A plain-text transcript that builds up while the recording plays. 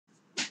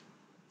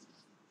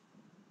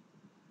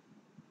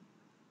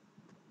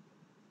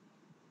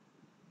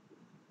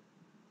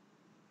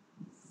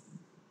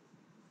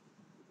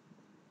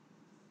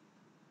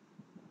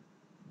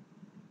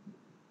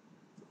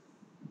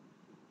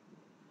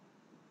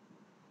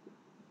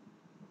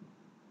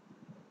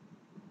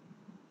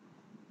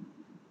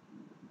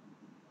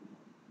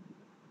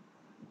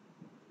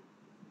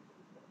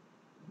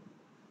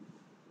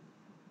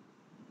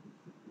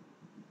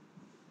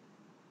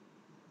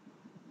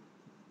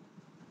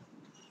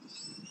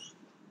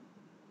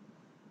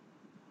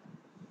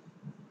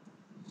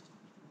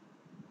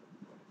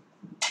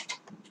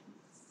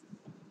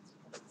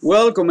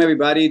Welcome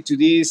everybody to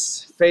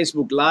this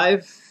Facebook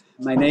Live.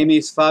 My name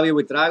is Fabio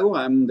Buitrago.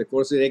 I'm the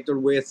course director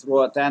with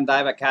ROATAN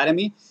Dive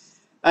Academy.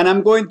 And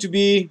I'm going to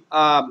be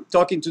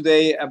talking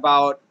today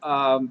about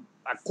a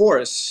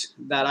course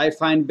that I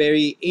find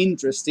very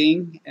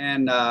interesting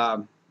and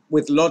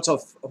with lots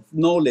of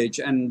knowledge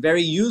and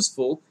very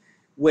useful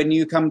when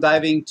you come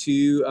diving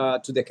to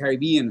the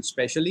Caribbean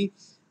especially,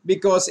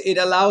 because it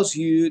allows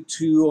you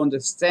to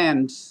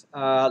understand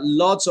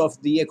lots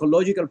of the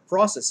ecological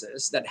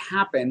processes that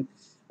happen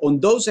on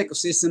those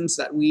ecosystems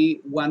that we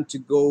want to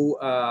go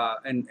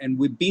and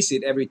we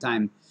visit every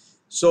time.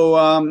 So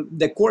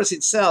the course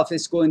itself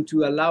is going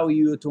to allow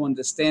you to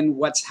understand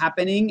what's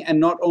happening and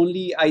not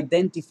only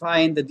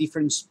identifying the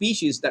different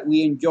species that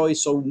we enjoy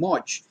so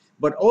much,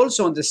 but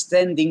also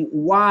understanding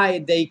why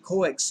they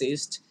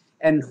coexist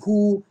and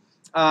who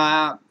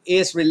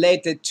is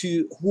related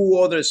to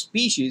who other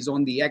species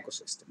on the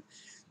ecosystem.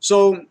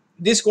 So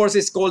this course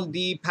is called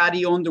the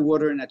PADI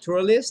Underwater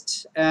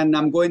Naturalist, and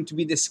I'm going to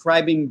be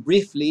describing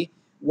briefly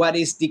what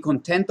is the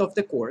content of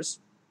the course.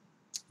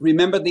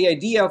 Remember, the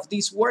idea of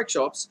these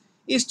workshops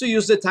is to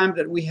use the time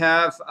that we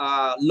have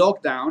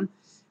locked down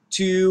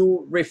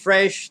to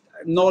refresh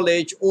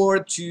knowledge or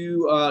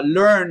to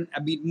learn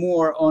a bit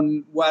more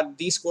on what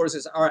these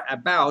courses are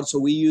about, so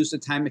we use the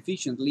time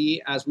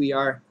efficiently as we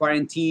are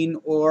quarantined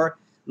or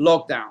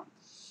locked down.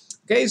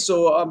 Okay,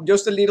 so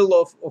just a little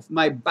of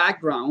my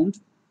background.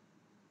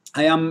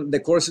 I am the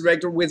course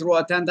director with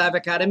ROATAN Dive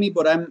Academy,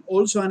 but I'm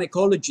also an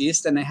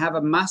ecologist and I have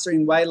a master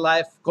in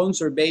wildlife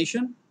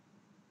conservation.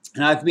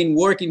 And I've been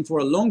working for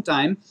a long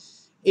time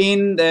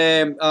in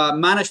the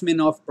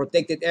management of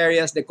protected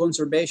areas, the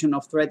conservation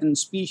of threatened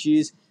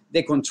species,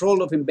 the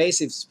control of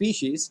invasive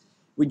species.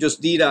 We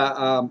just did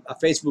a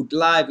Facebook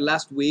Live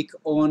last week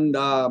on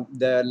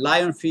the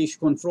lionfish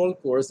control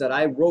course that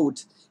I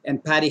wrote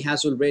and PADI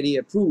has already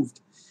approved.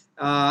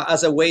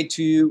 As a way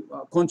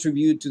to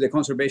contribute to the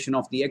conservation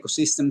of the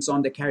ecosystems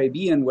on the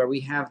Caribbean, where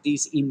we have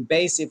these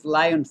invasive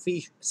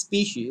lionfish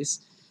species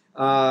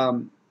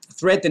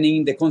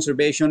threatening the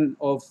conservation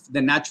of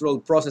the natural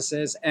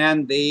processes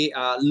and the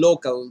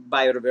local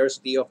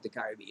biodiversity of the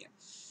Caribbean.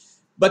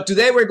 But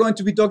today we're going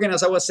to be talking,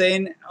 as I was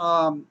saying,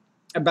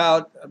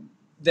 about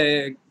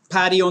the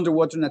PADI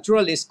Underwater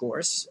Naturalist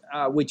Course,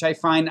 which I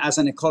find as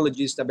an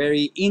ecologist a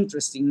very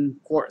interesting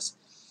course.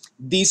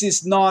 This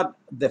is not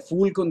the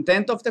full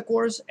content of the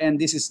course, and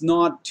this is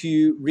not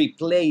to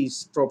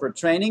replace proper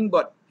training,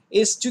 but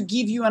is to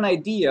give you an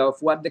idea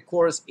of what the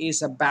course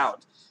is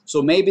about.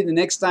 So maybe the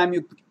next time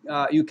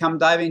you come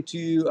diving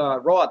to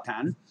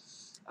ROATAN,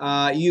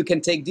 you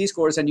can take this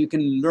course and you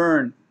can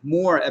learn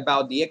more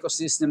about the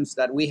ecosystems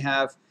that we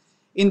have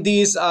in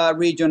this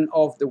region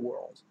of the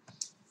world.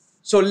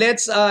 So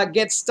let's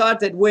get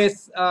started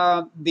with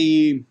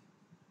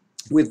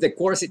the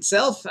course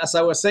itself. As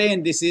I was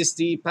saying, this is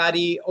the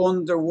PADI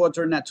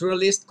Underwater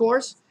Naturalist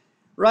Course,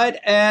 right?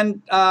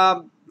 And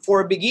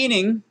for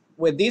beginning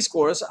with this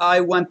course,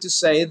 I want to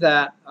say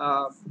that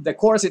the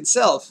course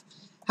itself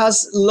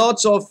has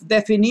lots of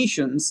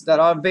definitions that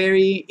are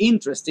very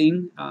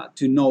interesting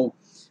to know.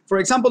 For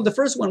example, the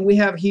first one we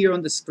have here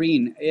on the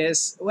screen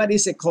is, what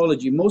is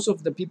ecology? Most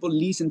of the people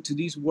listen to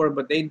this word,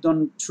 but they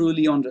don't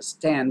truly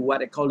understand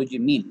what ecology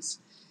means.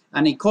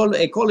 And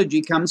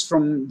ecology comes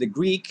from the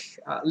Greek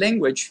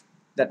language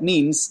that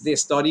means the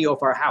study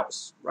of our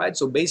house, right?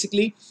 So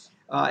basically,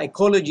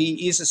 ecology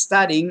is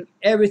studying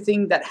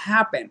everything that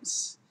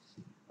happens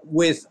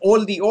with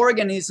all the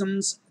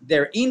organisms,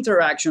 their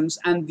interactions,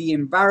 and the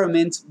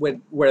environment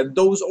where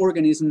those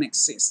organisms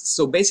exist.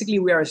 So basically,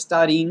 we are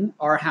studying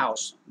our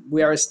house.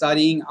 We are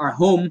studying our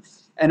home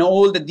and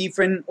all the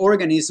different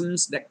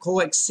organisms that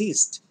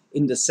coexist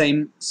in the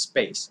same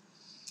space.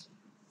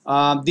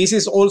 This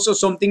is also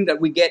something that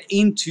we get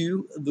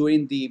into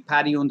during the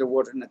PADI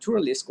Underwater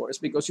Naturalist course,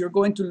 because you're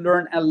going to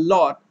learn a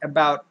lot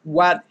about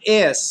what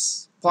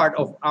is part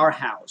of our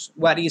house,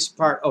 what is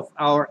part of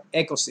our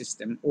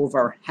ecosystem, of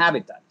our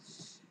habitat.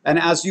 And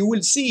as you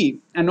will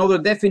see, another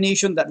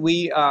definition that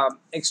we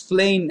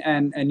explain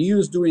and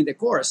use during the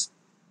course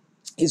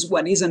is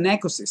what is an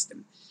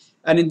ecosystem.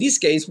 And in this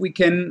case, we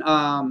can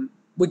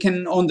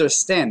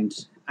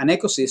understand an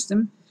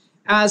ecosystem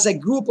as a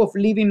group of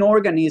living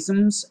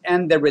organisms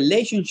and the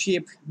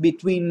relationship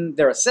between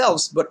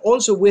themselves, but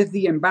also with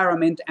the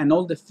environment and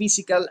all the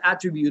physical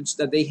attributes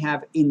that they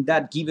have in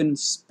that given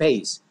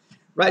space,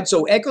 right?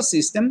 So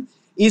ecosystem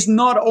is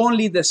not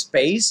only the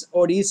space,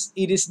 or it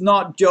is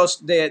not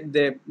just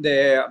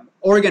the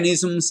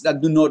organisms that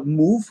do not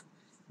move,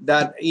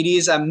 that it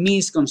is a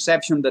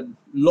misconception that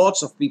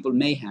lots of people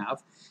may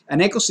have. An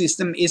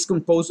ecosystem is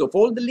composed of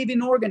all the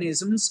living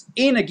organisms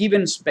in a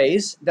given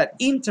space that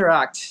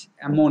interact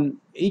among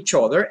each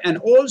other and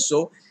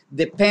also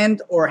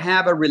depend or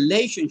have a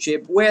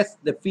relationship with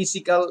the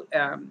physical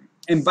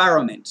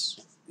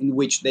environments in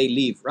which they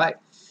live, right?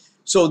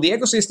 So the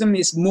ecosystem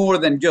is more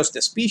than just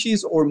a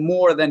species or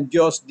more than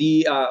just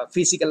the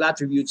physical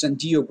attributes and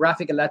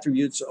geographical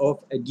attributes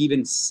of a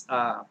given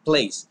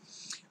place.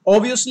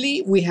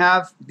 Obviously, we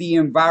have the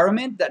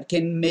environment that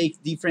can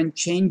make different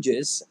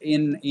changes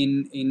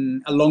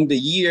in along the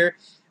year,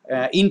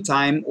 in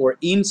time or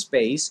in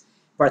space,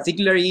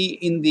 particularly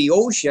in the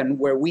ocean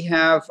where we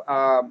have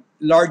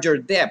larger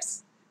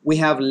depth. We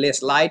have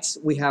less lights,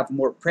 we have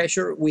more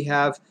pressure, we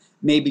have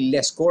maybe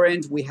less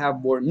current, we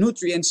have more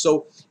nutrients.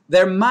 So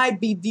there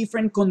might be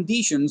different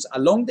conditions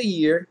along the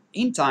year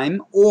in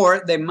time,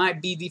 or there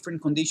might be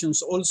different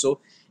conditions also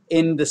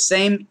in the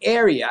same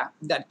area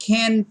that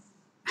can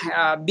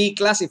be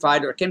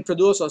classified, or can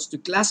produce us to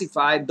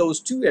classify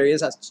those two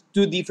areas as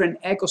two different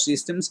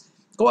ecosystems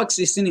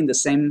coexisting in the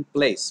same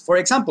place. For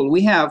example,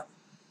 we have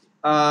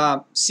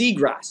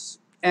seagrass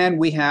and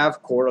we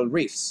have coral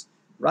reefs,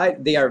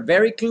 right? They are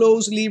very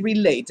closely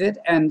related,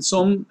 and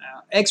some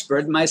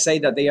expert might say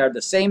that they are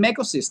the same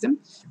ecosystem,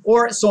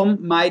 or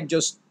some might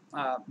just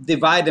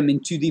divide them in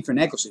two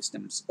different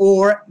ecosystems,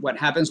 or what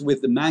happens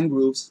with the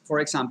mangroves, for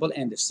example,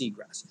 and the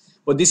seagrass.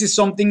 But this is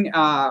something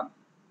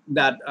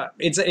that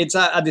it's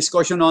a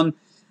discussion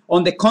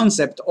on the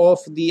concept of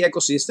the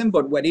ecosystem.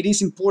 But what it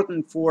is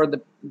important for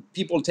the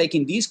people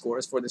taking this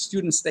course, for the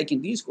students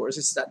taking this course,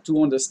 is that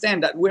to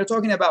understand that we're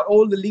talking about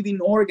all the living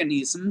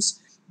organisms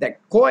that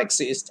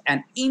coexist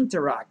and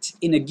interact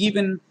in a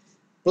given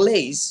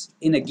place,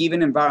 in a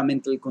given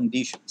environmental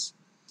conditions.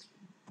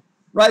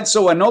 Right,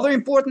 so another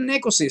important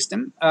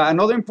ecosystem,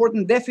 another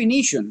important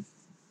definition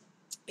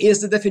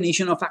is the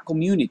definition of a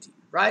community,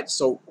 right?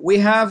 So we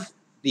have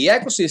the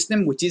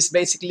ecosystem, which is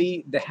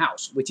basically the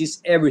house, which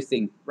is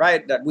everything,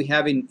 right, that we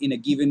have in a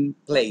given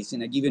place,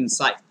 in a given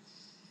site.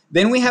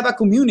 Then we have a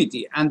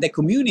community, and the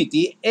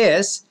community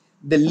is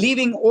the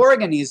living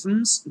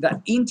organisms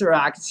that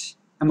interact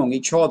among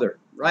each other,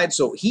 right?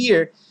 So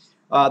here,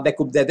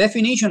 the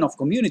definition of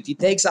community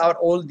takes out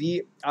all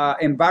the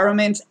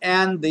environment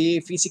and the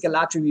physical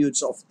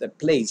attributes of the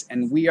place.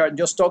 And we are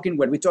just talking,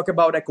 when we talk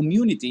about a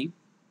community,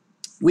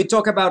 we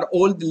talk about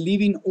all the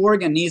living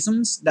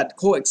organisms that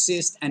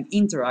coexist and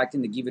interact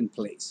in a given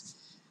place.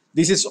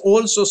 This is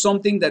also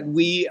something that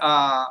we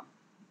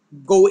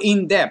go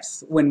in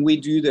depth when we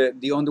do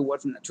the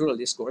Underwater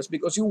Naturalist course,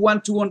 because you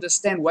want to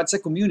understand what's a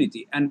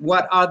community and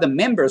what are the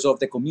members of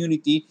the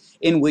community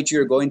in which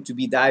you're going to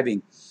be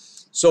diving.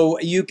 So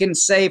you can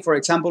say, for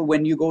example,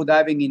 when you go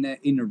diving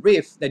in a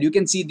reef, that you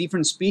can see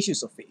different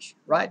species of fish,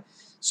 right?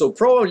 So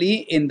probably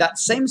in that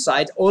same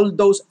site, all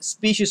those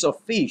species of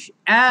fish,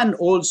 and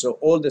also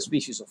all the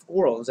species of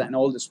corals, and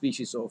all the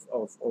species of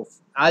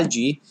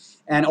algae,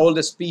 and all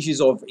the species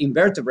of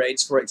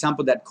invertebrates, for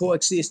example, that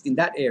coexist in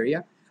that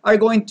area, are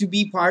going to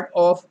be part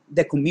of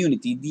the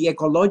community, the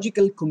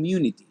ecological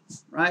community,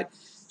 right?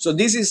 So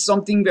this is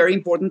something very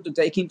important to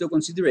take into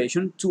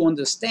consideration, to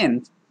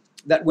understand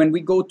that when we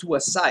go to a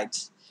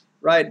site,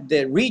 right,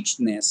 the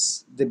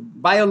richness, the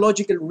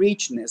biological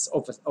richness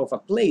of a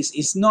place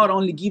is not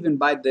only given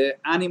by the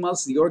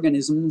animals, the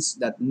organisms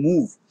that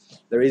move.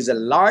 There is a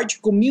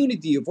large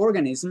community of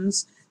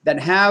organisms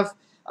that have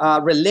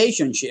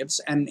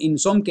relationships, and in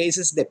some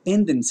cases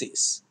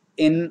dependencies,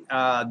 in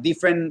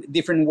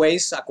different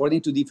ways according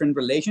to different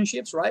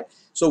relationships, right?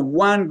 So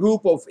one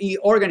group of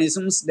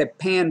organisms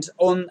depend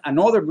on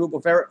another group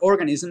of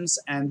organisms,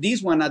 and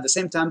this one at the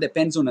same time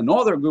depends on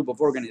another group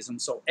of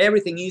organisms. So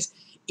everything is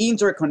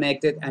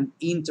interconnected and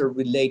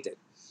interrelated.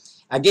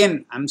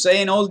 Again, I'm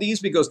saying all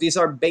these because these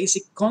are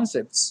basic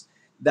concepts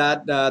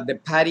that the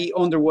PADI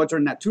Underwater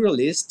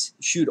Naturalist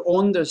should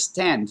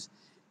understand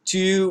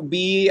to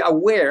be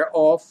aware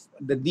of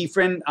the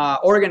different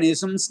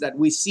organisms that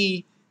we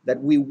see, that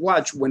we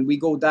watch when we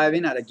go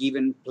diving at a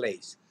given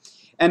place.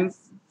 And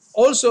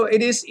also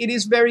it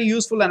is very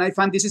useful, and I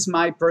find this is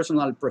my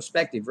personal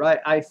perspective, right?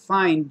 I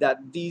find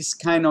that these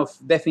kind of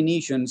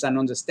definitions and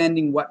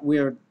understanding what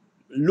we're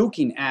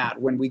looking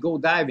at when we go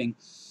diving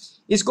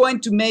is going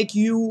to make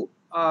you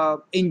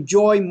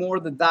enjoy more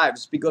the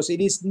dives, because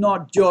it is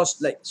not just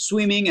like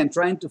swimming and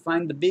trying to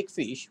find the big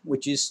fish,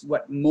 which is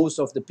what most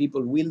of the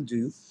people will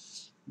do,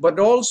 but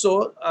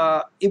also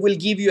it will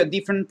give you a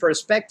different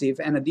perspective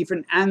and a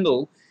different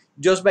angle,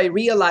 just by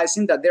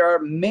realizing that there are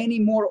many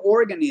more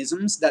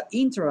organisms that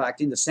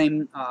interact in the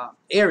same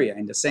area,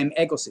 in the same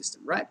ecosystem,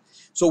 right?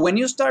 So when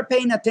you start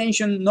paying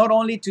attention not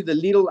only to the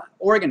little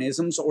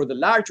organisms or the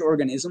large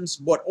organisms,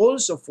 but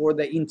also for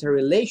the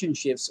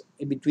interrelationships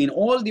between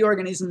all the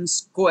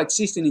organisms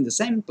coexisting in the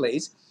same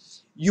place,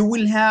 you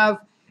will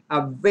have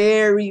a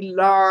very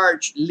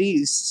large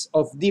list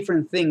of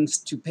different things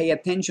to pay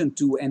attention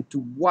to and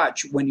to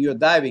watch when you're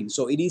diving.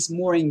 So it is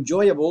more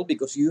enjoyable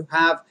because you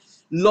have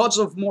lots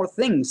of more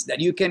things that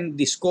you can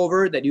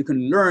discover, that you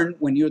can learn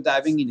when you're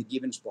diving in a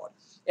given spot.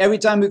 Every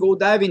time we go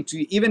diving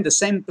to even the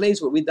same place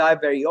where we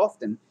dive very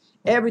often,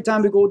 every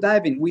time we go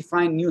diving, we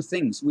find new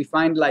things. We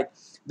find like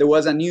there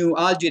was a new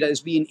algae that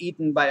is being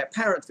eaten by a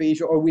parrotfish,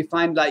 or we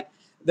find like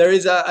there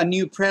is a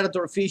new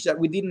predator fish that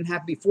we didn't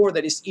have before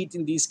that is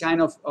eating these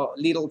kind of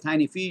little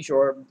tiny fish,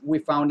 or we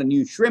found a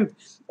new shrimp,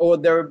 or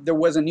there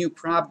was a new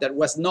crab that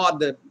was not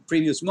the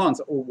previous month,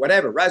 or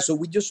whatever, right? So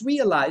we just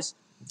realized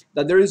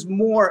that there is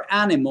more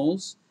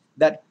animals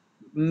that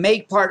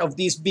make part of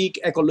this big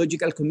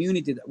ecological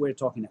community that we're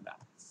talking about.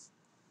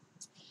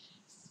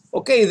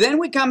 Okay, then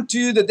we come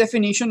to the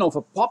definition of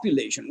a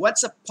population.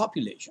 What's a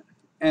population?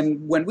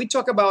 And when we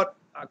talk about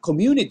a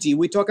community,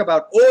 we talk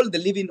about all the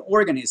living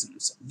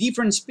organisms,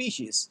 different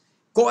species,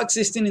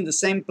 coexisting in the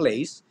same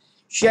place,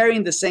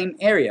 sharing the same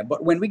area.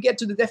 But when we get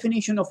to the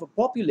definition of a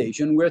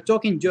population, we're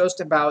talking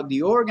just about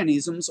the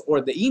organisms or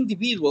the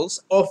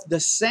individuals of the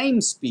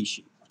same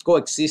species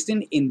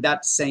coexisting in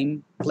that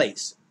same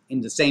place,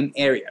 in the same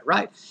area,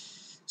 right?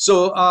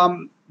 So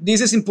this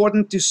is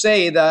important to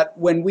say that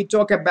when we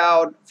talk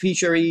about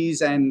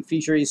fisheries and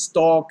fisheries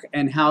stock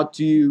and how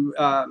to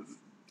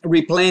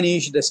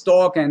replenish the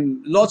stock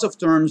and lots of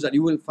terms that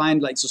you will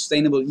find, like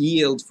sustainable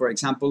yield, for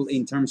example,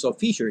 in terms of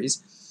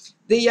fisheries,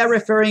 they are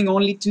referring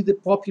only to the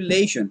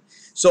population.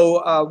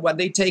 So what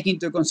they take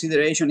into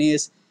consideration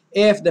is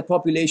if the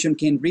population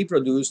can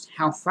reproduce,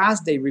 how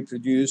fast they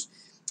reproduce,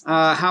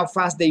 how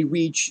fast they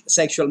reach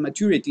sexual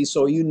maturity.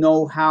 So you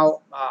know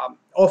how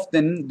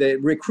often the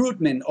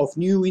recruitment of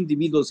new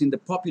individuals in the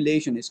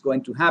population is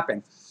going to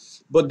happen.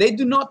 But they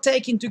do not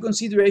take into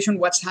consideration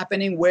what's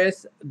happening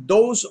with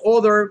those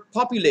other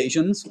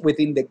populations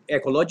within the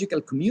ecological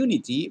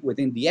community,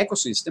 within the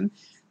ecosystem,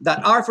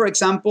 that are, for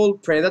example,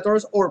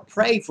 predators or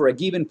prey for a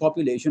given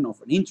population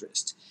of an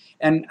interest.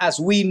 And as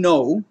we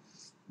know,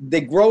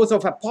 the growth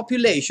of a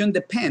population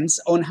depends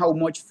on how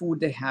much food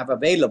they have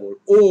available,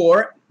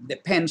 or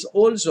depends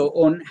also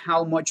on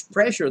how much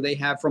pressure they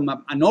have from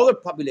another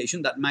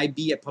population that might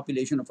be a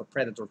population of a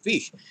predator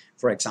fish,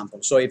 for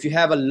example. So if you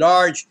have a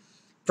large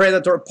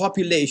predator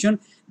population,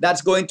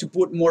 that's going to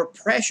put more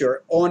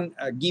pressure on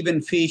a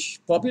given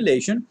fish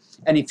population.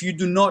 And if you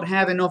do not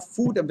have enough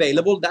food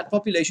available, that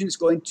population is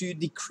going to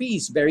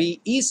decrease very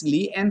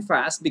easily and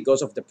fast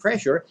because of the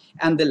pressure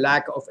and the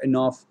lack of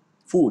enough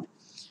food.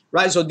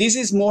 Right, so this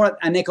is more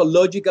an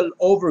ecological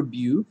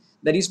overview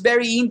that is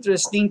very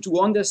interesting to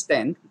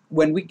understand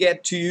when we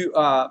get to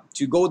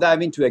go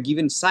dive into a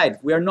given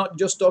site. We are not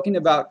just talking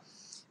about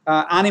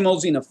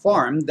animals in a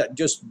farm that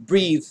just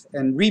breathe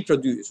and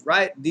reproduce,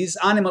 right? These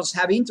animals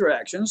have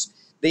interactions.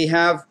 They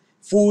have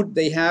food,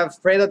 they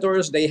have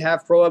predators, they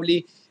have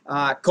probably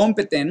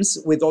competence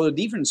with other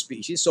different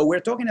species. So we're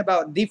talking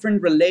about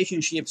different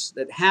relationships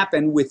that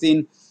happen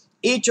within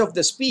each of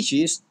the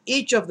species,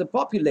 each of the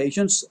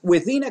populations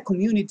within a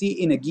community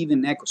in a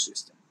given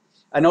ecosystem.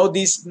 I know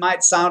this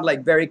might sound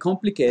like very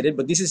complicated,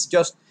 but this is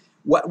just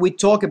what we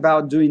talk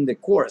about during the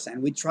course,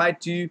 and we try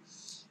to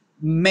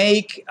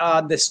make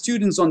the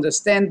students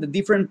understand the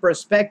different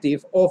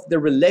perspective of the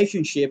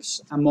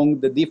relationships among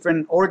the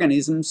different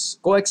organisms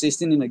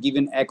coexisting in a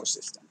given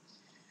ecosystem.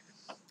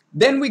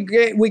 Then we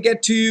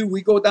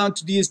go down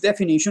to this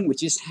definition,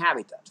 which is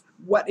habitat.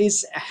 What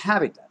is a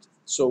habitat?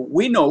 So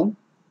we know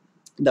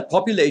the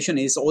population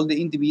is all the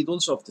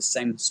individuals of the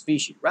same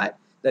species, right,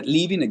 that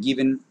live in a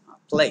given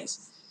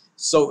place.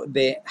 So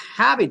the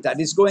habitat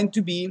is going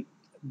to be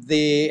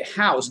the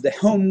house, the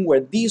home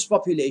where this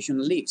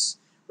population lives,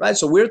 right?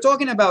 So we're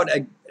talking about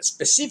a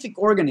specific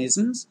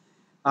organisms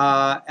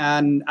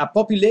and a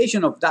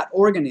population of that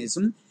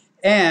organism,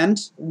 and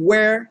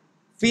where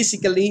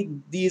physically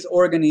this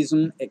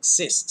organism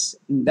exists.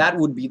 And that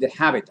would be the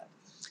habitat.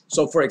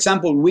 So for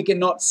example, we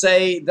cannot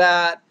say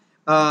that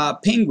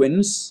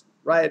penguins,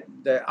 right,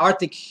 the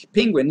Arctic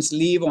penguins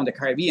live on the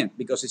Caribbean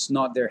because it's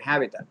not their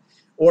habitat.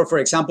 Or for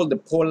example, the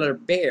polar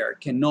bear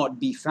cannot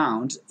be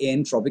found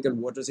in tropical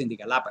waters in the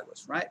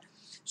Galapagos, right?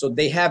 So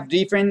they have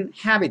different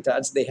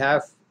habitats,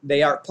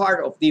 they are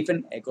part of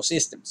different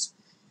ecosystems.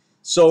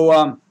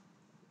 So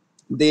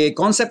the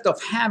concept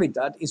of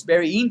habitat is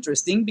very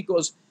interesting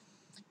because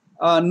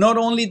not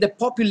only the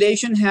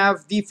population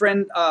have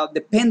different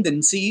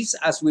dependencies,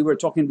 as we were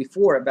talking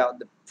before about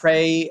the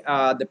prey,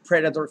 the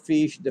predator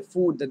fish, the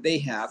food that they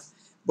have,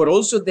 but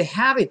also the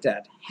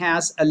habitat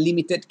has a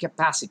limited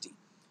capacity,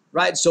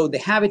 right? So the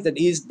habitat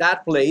is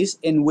that place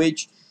in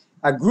which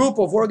a group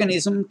of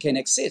organisms can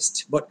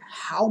exist, but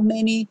how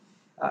many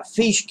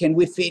fish can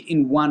we fit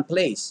in one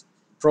place?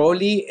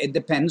 Probably it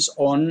depends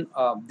on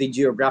the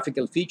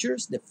geographical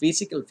features, the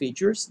physical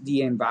features,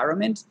 the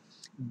environment,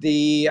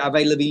 the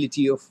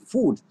availability of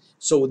food.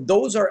 So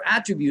those are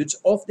attributes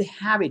of the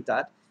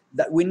habitat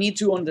that we need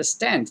to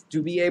understand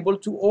to be able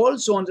to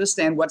also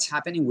understand what's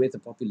happening with the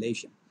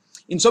population.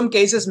 In some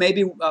cases,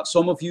 maybe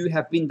some of you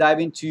have been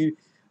diving to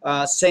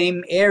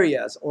same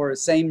areas or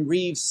same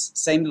reefs,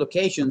 same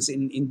locations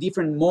in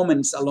different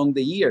moments along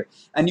the year.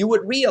 And you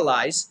would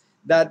realize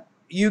that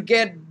you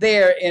get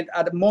there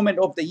at a moment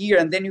of the year,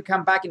 and then you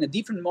come back in a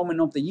different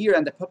moment of the year,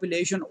 and the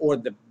population or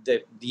the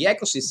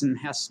ecosystem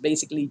has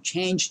basically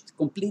changed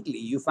completely.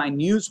 You find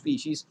new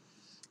species.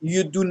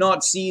 You do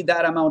not see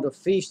that amount of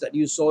fish that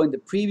you saw in the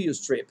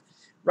previous trip,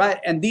 right?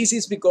 And this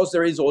is because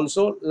there is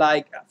also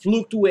like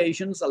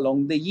fluctuations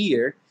along the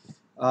year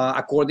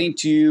according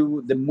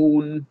to the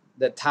moon,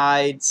 the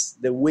tides,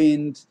 the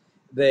wind,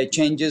 the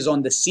changes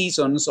on the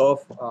seasons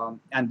of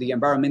and the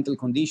environmental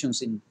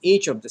conditions in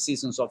each of the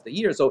seasons of the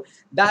year. So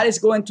that is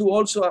going to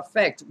also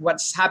affect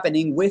what's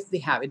happening with the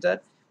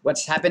habitat,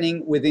 what's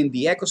happening within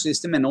the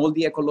ecosystem and all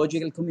the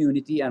ecological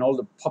community and all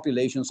the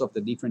populations of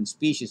the different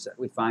species that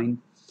we find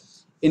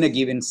in a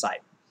given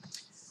site.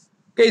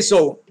 Okay,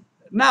 so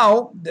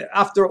now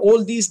after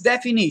all these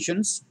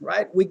definitions,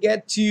 right, we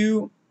get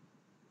to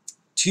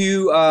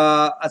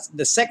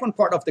the second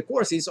part of the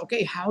course is,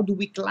 okay, how do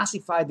we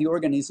classify the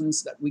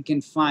organisms that we can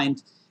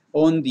find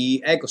on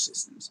the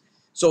ecosystems?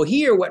 So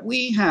here what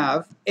we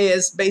have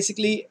is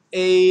basically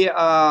a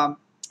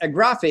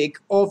graphic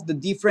of the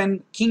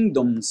different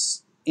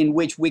kingdoms in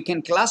which we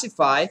can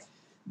classify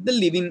the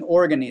living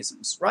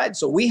organisms, right?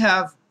 So we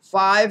have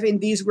 5 in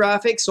this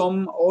graphic.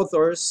 Some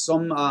authors,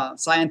 some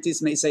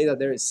scientists may say that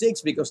there is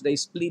 6 because they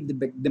split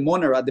the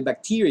monera, the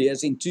bacteria,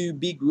 in 2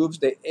 big groups,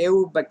 the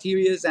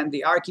eubacteria and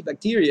the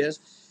archaebacteria.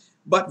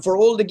 But for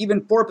all the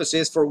given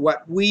purposes, for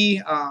what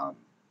we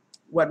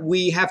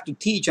have to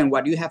teach and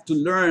what you have to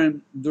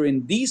learn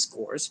during this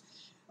course,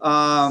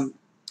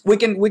 we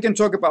can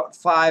talk about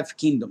 5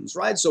 kingdoms,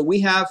 right? So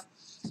we have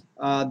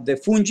the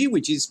fungi,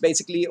 which is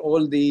basically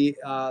all the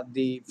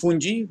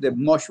fungi, the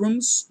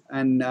mushrooms,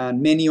 and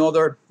many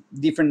other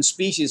different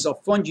species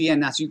of fungi.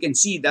 And as you can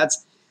see,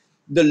 that's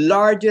the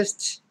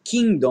largest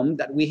kingdom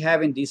that we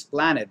have in this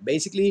planet.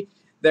 Basically,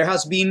 there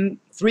has been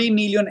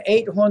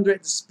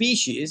 3,800,000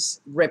 species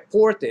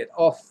reported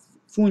of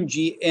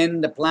fungi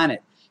in the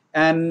planet.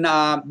 And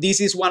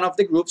this is one of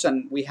the groups,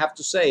 and we have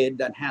to say it,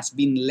 that has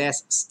been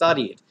less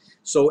studied.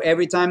 So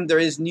every time there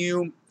is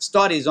new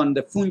studies on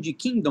the fungi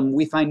kingdom,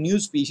 we find new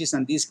species,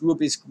 and this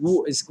group is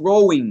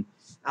growing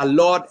a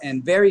lot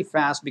and very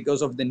fast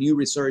because of the new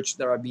research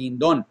that are being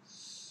done.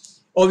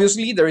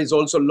 Obviously, there is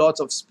also lots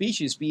of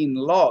species being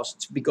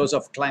lost because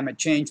of climate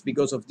change,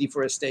 because of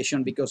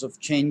deforestation, because of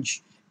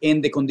change in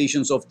the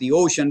conditions of the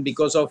ocean,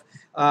 because of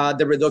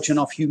the reduction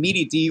of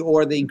humidity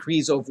or the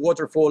increase of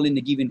waterfall in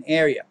a given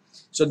area.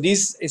 So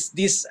this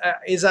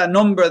is a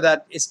number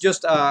that is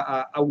just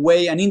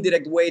an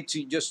indirect way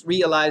to just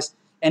realize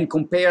and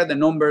compare the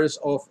numbers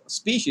of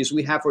species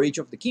we have for each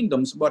of the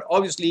kingdoms. But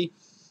obviously,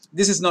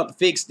 this is not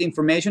fixed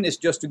information. It's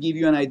just to give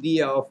you an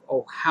idea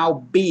of how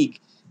big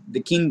the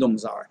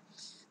kingdoms are.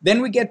 Then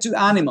we get to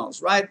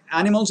animals, right?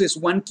 Animals is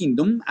one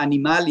kingdom,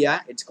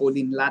 Animalia, it's called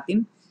in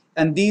Latin.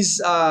 And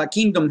this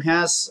kingdom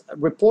has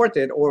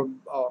reported or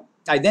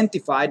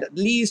identified at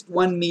least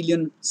 1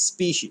 million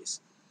species.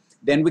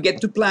 Then we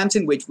get to plants,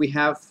 in which we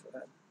have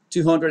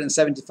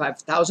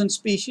 275,000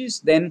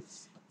 species. Then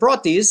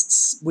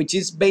protists, which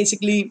is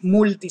basically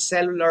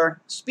multicellular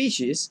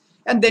species.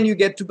 And then you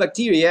get to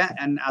bacteria.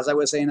 And as I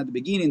was saying at the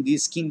beginning,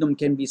 this kingdom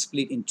can be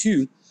split in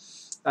 2,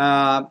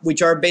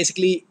 which are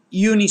basically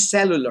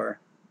unicellular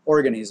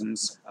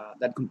organisms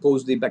that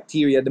compose the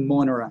bacteria, the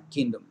monera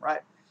kingdom,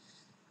 right?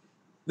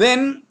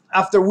 Then,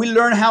 after we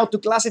learn how to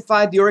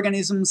classify the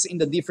organisms in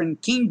the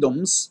different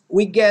kingdoms,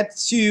 we get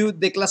to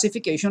the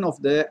classification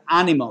of the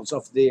animals,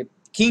 of the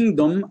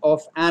kingdom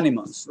of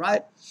animals,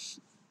 right?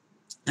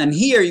 And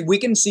here we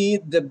can see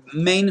the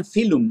main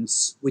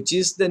phylums, which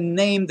is the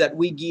name that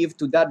we give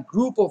to that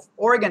group of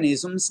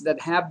organisms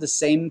that have the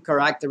same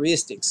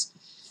characteristics.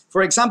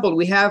 For example,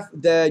 we have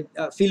the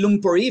phylum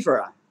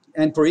Porifera,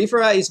 and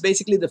Porifera is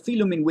basically the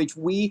phylum in which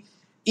we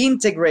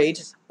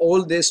integrate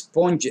all the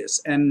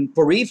sponges. And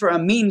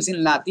Porifera means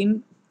in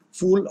Latin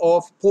full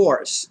of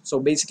pores.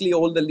 So basically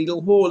all the little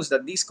holes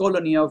that this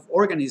colony of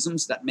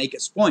organisms that make a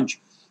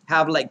sponge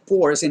have, like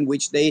pores in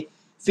which they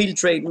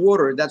filtrate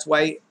water. That's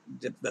why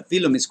the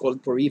phylum is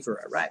called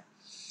Porifera, right?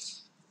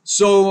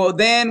 So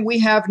then we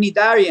have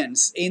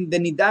Cnidarians. In the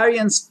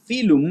Cnidarians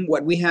phylum,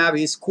 what we have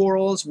is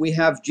corals, we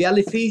have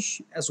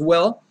jellyfish as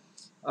well,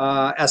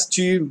 as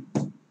 2,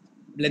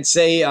 let's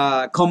say,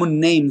 common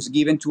names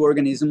given to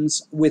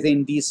organisms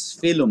within this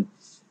phylum.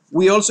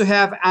 We also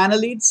have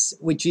annelids,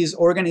 which is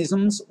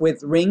organisms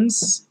with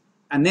rings.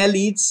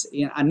 Annelids,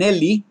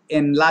 annelli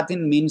in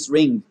Latin means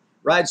ring,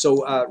 right?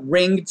 So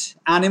ringed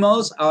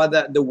animals are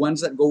the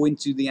ones that go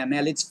into the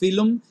annelids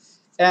phylum.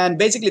 And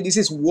basically this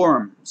is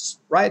worms,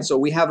 right? So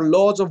we have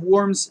lots of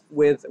worms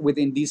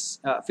within this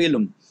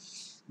phylum.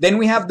 Then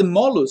we have the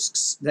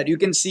mollusks that you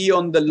can see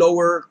on the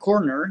lower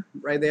corner,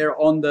 right there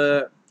on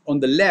the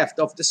left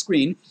of the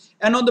screen.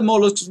 And on the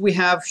mollusks we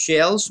have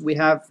shells, we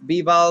have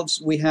bivalves,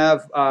 we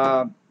have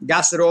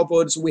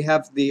gasteropods, we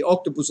have the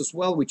octopus as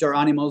well, which are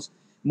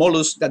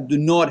mollusks that do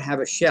not have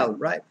a shell,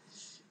 right?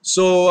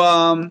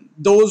 So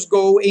those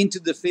go into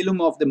the phylum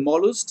of the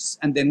mollusks.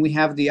 And then we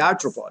have the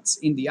arthropods.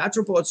 In the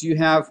arthropods you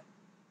have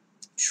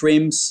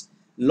shrimps,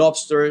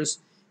 lobsters,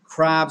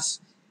 crabs,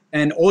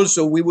 and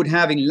also we would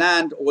have in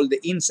land all the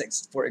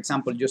insects, for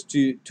example, just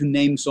to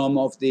name some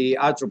of the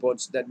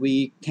arthropods that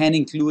we can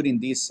include in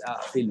this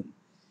phylum.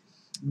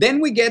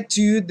 Then we get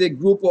to the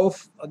group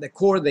of the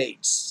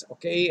chordates,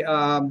 okay?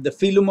 The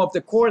phylum of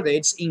the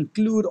chordates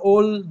include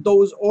all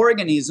those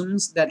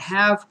organisms that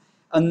have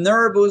a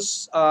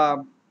nervous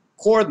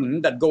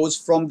cordon that goes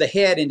from the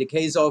head, in the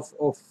case of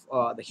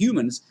the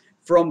humans,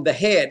 from the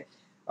head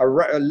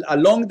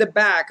along the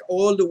back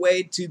all the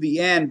way to the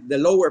end, the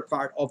lower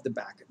part of the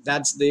back.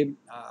 That's the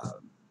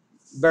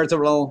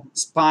vertebral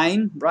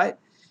spine, right?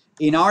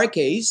 in our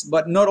case,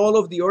 but not all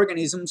of the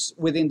organisms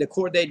within the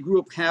chordate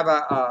group have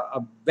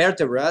a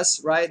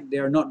vertebras, right? They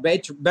are not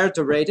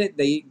vertebrated.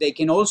 They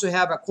can also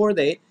have a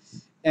chordate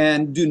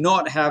and do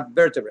not have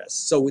vertebrae.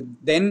 So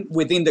then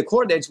within the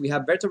chordates, we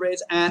have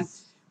vertebrates, and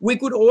we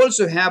could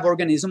also have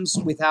organisms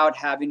without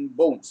having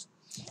bones.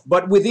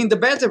 But within the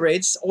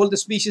vertebrates, all the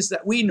species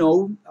that we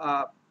know,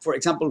 for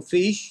example,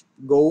 fish,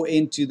 go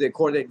into the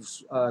chordate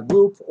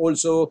group.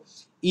 Also,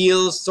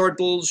 eels,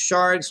 turtles,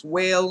 sharks,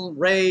 whale,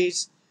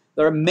 rays.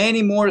 There are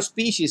many more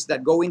species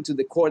that go into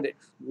the chordate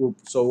group.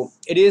 So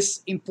it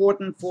is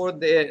important for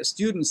the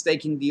students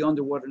taking the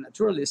Underwater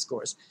Naturalist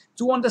course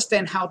to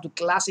understand how to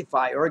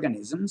classify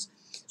organisms,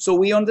 so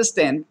we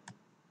understand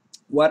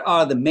what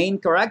are the main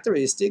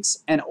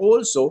characteristics and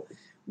also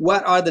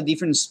what are the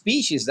different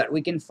species that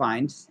we can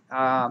find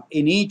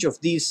in each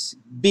of these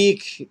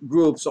big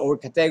groups or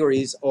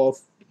categories of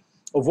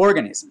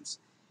organisms.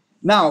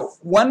 Now,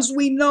 once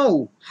we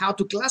know how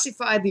to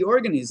classify the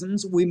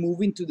organisms, we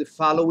move into the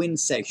following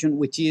section,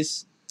 which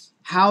is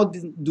how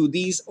do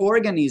these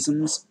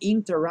organisms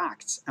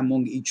interact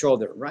among each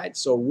other, right?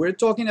 So we're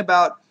talking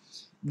about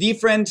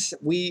different,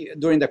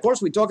 during the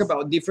course, we talk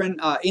about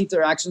different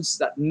interactions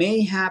that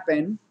may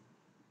happen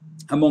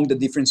among the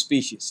different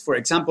species. For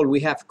example, we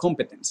have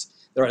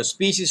competence. There are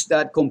species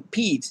that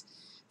compete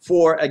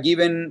for a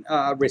given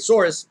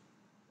resource.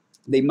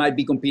 They might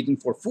be competing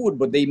for food,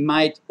 but they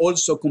might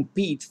also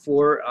compete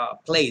for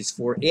place,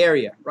 for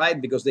area, right?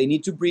 Because they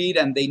need to breed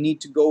and they need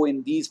to go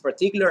in this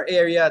particular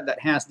area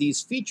that has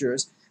these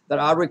features that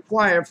are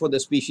required for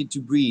the species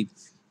to breed,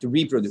 to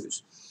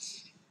reproduce.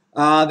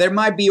 There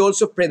might be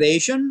also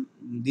predation.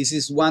 This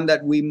is one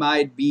that we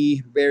might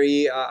be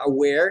very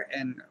aware,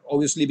 and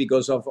obviously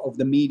because of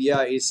the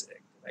media is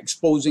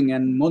exposing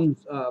and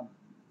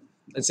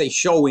let's say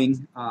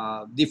showing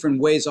different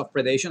ways of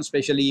predation,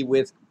 especially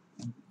with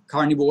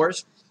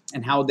carnivores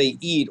and how they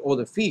eat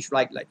other fish,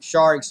 like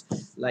sharks,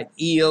 like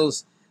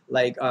eels,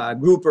 like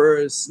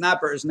groupers,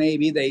 snappers.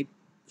 Maybe they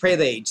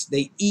predate,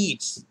 they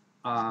eat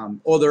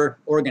other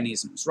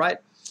organisms, right?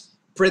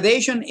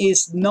 Predation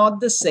is not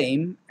the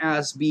same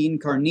as being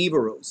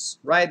carnivorous,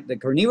 right? The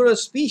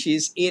carnivorous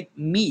species eat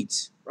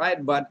meat,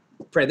 right? But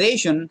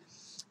predation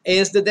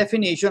is the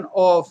definition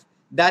of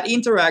that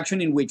interaction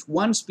in which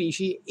one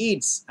species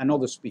eats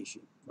another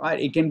species, right?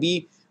 It can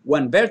be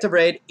one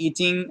vertebrate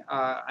eating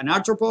an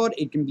arthropod.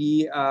 It can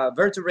be a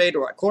vertebrate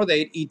or a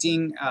chordate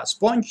eating a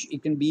sponge.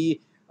 It can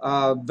be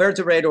a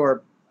vertebrate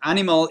or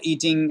animal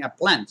eating a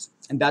plant,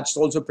 and that's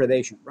also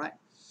predation, right?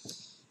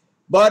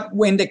 But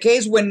when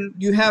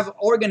you have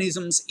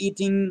organisms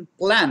eating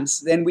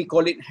plants, then we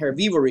call it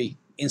herbivory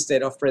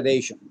instead of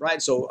predation,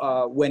 right?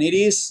 So when it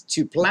is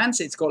to plants,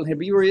 it's called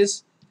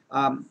herbivory,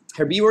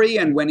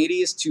 and when it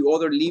is to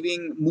other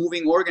living,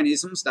 moving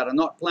organisms that are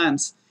not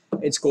plants,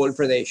 it's called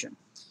predation.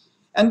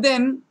 And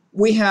then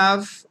we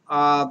have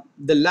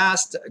the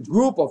last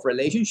group of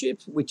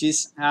relationships, which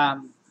is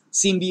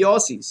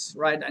symbiosis,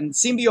 right? And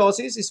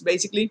symbiosis is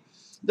basically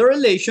the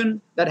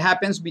relation that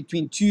happens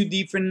between two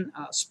different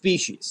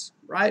species,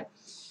 right?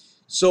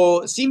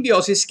 So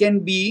symbiosis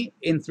can be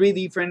in three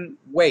different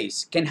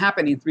ways, can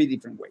happen in three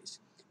different ways.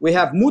 We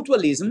have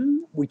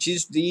mutualism, which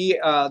is the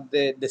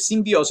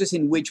symbiosis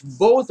in which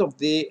both of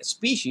the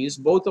species,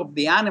 both of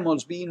the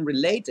animals being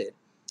related,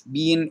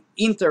 being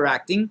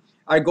interacting,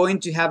 are going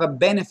to have a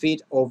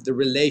benefit of the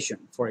relation.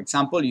 For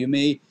example, you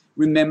may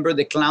remember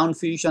the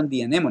clownfish and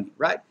the anemone,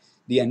 right?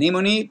 The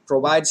anemone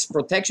provides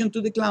protection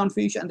to the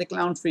clownfish, and the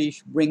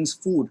clownfish brings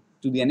food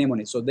to the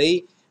anemone. So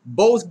they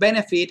both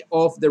benefit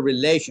of the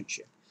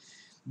relationship.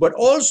 But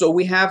also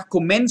we have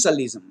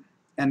commensalism.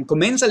 And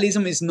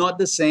commensalism is not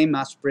the same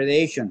as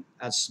predation,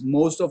 as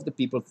most of the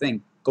people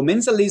think.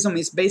 Commensalism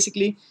is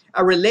basically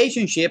a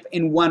relationship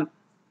in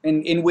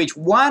which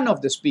one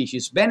of the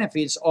species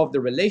benefits of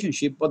the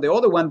relationship, but the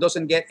other one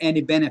doesn't get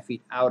any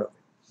benefit out of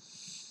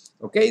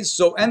it. Okay,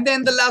 so, and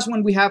then the last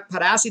one we have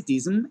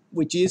parasitism,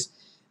 which is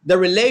the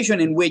relation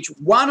in which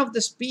one of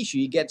the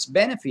species gets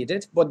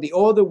benefited, but the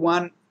other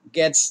one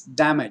gets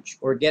damaged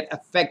or get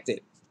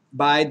affected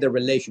by the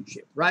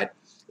relationship, right?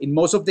 In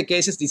most of the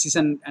cases, this is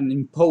an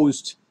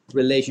imposed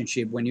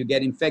relationship when you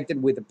get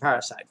infected with a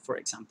parasite, for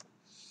example.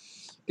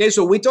 Okay,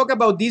 so we talk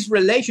about this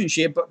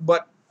relationship,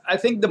 but I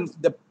think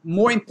the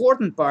more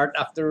important part,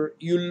 after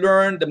you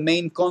learn the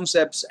main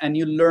concepts and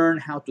you learn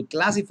how to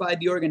classify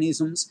the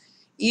organisms,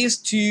 is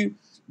to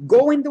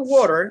go in the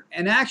water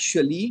and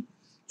actually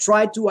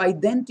try to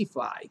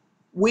identify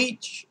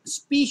which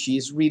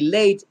species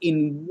relate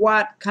in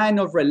what kind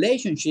of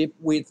relationship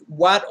with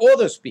what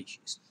other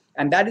species.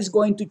 And that is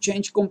going to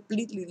change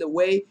completely the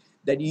way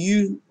that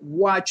you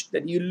watch,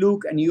 that you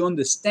look, and you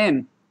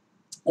understand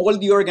all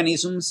the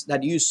organisms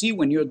that you see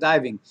when you're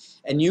diving.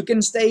 And you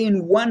can stay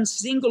in one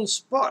single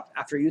spot.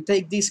 After you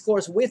take this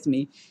course with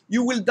me,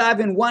 you will dive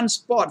in one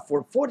spot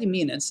for 40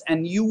 minutes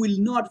and you will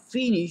not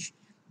finish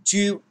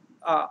to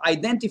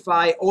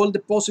identify all the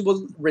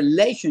possible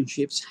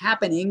relationships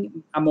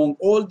happening among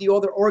all the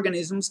other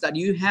organisms that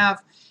you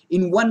have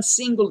in one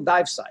single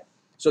dive site.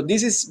 So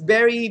this is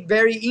very,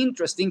 very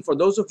interesting for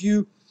those of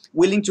you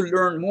willing to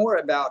learn more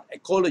about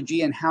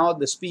ecology and how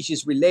the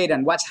species relate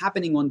and what's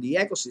happening on the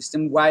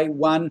ecosystem, why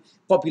one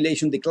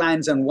population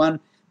declines and one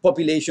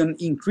population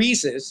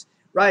increases,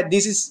 right?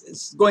 This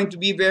is going to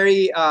be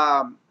very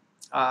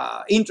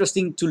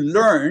interesting to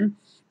learn,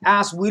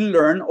 as we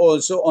learn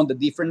also on the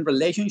different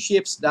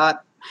relationships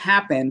that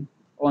happen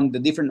on the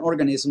different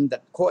organisms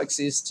that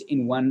coexist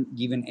in one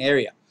given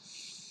area.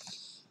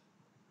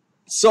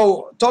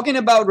 So talking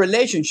about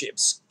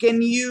relationships,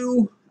 can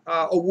you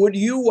or would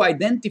you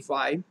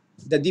identify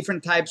the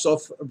different types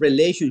of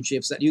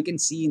relationships that you can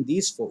see in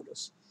these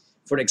photos?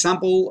 For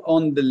example,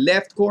 on the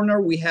left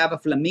corner, we have a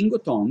flamingo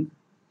tongue,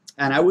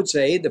 and I would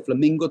say the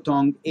flamingo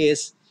tongue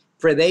is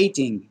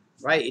predating,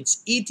 right?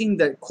 It's eating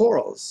the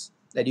corals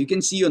that you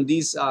can see on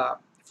this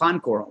fan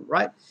coral,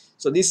 right?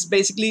 So this is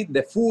basically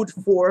the food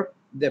for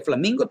the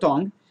flamingo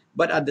tongue,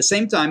 but at the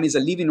same time is a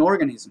living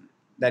organism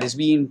that is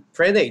being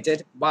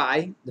predated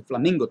by the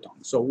flamingo tongue.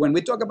 So when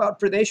we talk about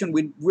predation,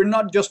 we're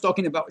not just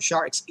talking about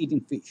sharks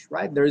eating fish,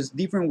 right? There's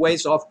different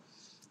ways of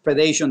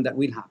predation that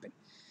will happen.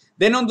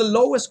 Then on the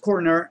lowest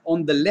corner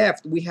on the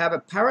left, we have a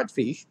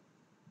parrotfish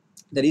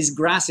that is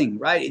grassing,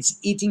 right? It's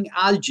eating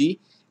algae,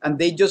 and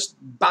they just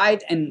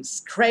bite and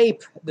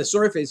scrape the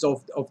surface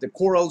of the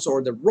corals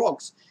or the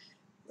rocks,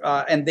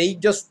 and they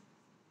just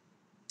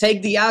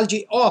take the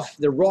algae off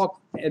the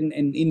rock, and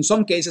in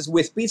some cases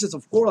with pieces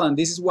of coral. And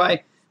this is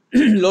why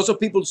lots of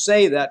people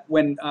say that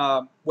when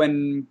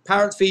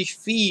parrotfish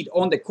feed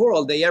on the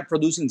coral, they are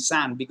producing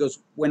sand, because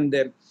when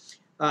the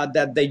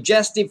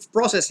digestive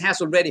process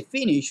has already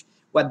finished,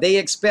 what they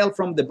expel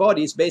from the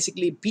body is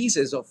basically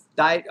pieces of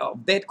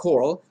dead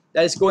coral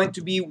that is going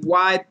to be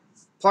white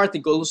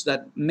particles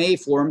that may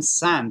form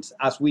sand,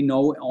 as we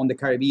know on the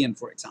Caribbean,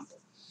 for example.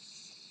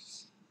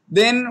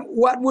 Then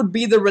what would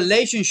be the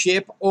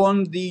relationship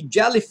on the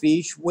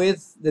jellyfish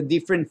with the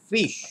different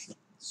fish?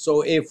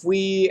 So if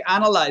we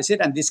analyze it,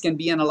 and this can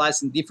be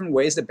analyzed in different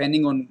ways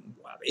depending on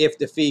if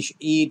the fish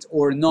eat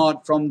or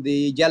not from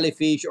the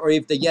jellyfish, or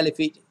if the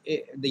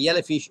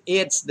jellyfish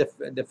eats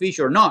the fish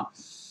or not.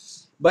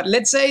 But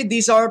let's say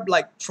these are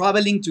like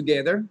traveling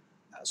together.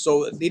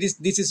 So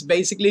this is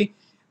basically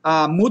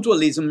a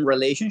mutualism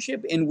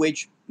relationship in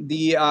which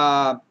the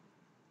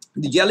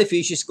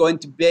jellyfish is going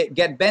to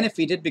get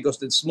benefited because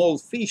the small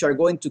fish are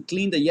going to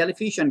clean the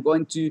jellyfish and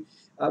going to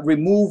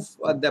remove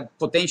the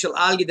potential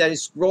algae that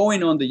is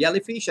growing on the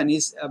jellyfish and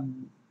is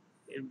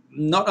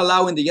not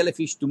allowing the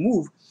jellyfish to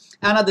move.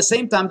 And at the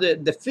same time,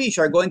 the fish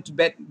are going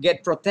to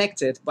get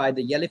protected by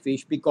the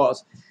jellyfish,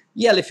 because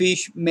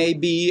jellyfish may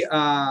be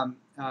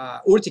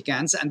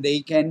urticants, and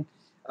they can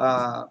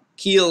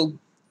kill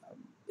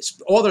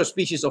other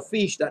species of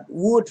fish that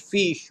would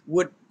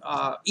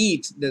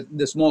eat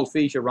the small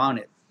fish around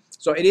it.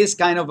 So it is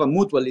kind of a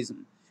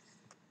mutualism.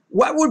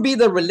 What would be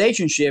the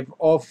relationship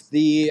of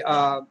the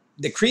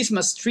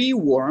Christmas tree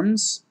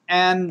worms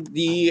and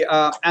the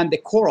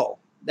coral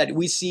that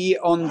we see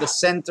on the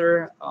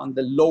center, on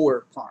the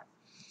lower part?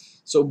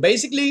 So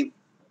basically,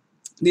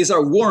 these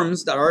are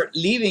worms that are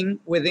living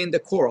within the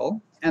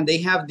coral, and they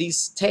have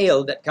this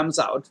tail that comes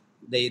out.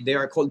 They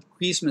are called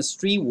Christmas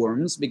tree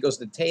worms because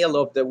the tail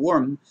of the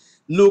worm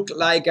look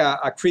like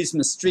a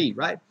Christmas tree,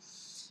 right?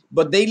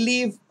 But they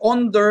live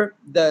under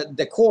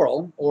the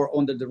coral or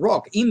under the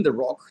rock, in the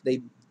rock.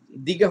 They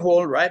dig a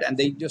hole, right? And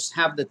they just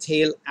have the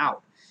tail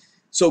out.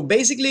 So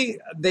basically,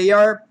 they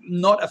are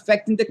not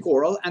affecting the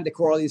coral, and the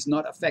coral is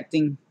not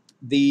affecting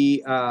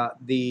the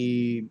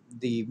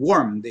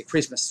worm, the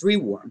Christmas tree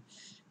worm.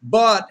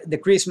 But the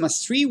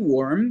Christmas tree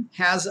worm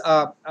has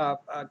a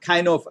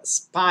kind of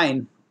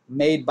spine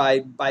made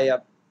by a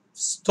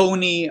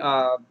stony,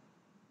 how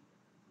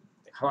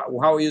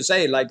you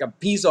say, like a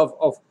piece of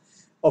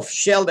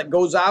shell that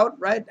goes out,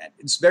 right?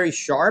 It's very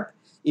sharp.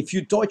 If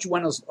you touch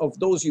one of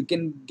those, you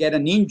can get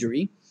an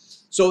injury.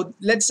 So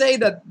let's say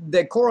that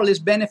the coral is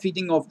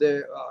benefiting of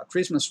the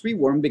Christmas tree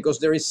worm because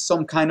there is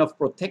some kind of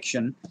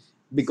protection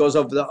because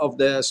of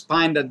the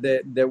spine that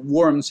the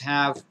worms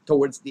have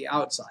towards the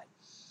outside,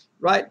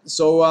 right?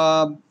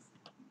 So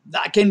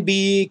that can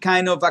be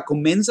kind of a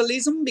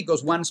commensalism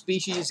because one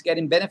species is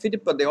getting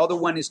benefited, but the other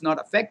one is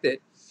not affected.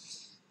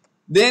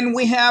 Then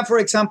we have, for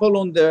example,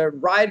 on the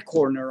right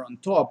corner on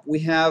top,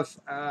 we have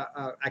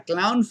a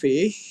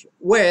clownfish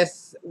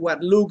with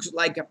what looks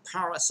like a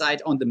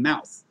parasite on the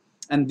mouth.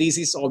 And this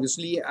is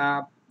obviously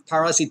a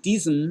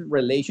parasitism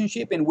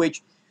relationship in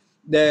which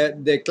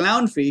the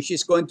clownfish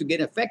is going to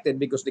get affected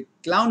because the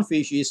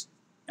clownfish is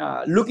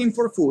looking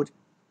for food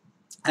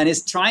and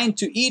is trying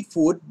to eat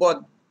food,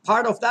 but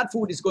part of that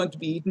food is going to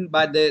be eaten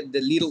by the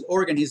little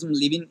organism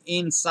living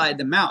inside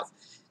the mouth.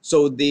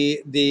 So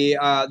the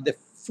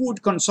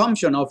food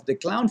consumption of the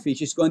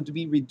clownfish is going to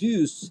be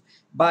reduced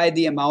by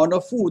the amount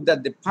of food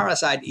that the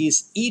parasite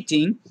is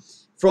eating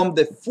from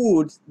the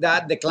food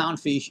that the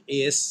clownfish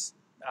is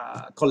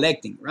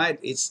collecting, right?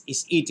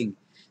 It's eating.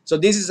 So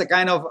this is a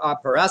kind of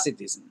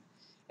parasitism.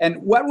 And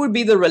what would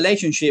be the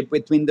relationship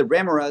between the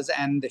remoras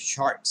and the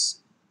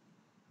sharks?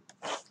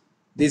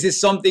 This is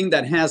something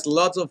that has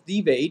lots of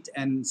debate,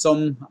 and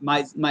some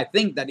might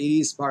think that it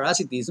is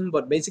parasitism,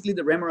 but basically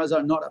the remoras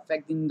are not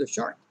affecting the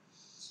shark.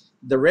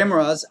 The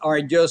remoras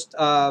are just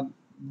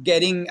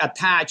getting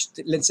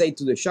attached, let's say,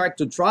 to the shark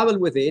to travel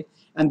with it,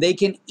 and they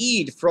can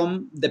eat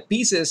from the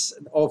pieces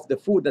of the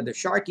food that the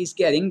shark is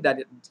getting that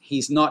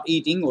he's not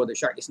eating, or the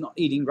shark is not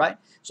eating, right?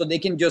 So they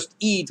can just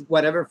eat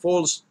whatever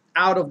falls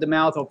out of the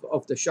mouth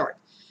of the shark.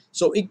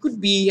 So it could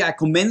be a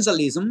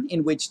commensalism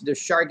in which the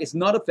shark is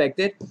not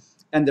affected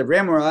and the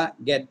remora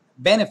get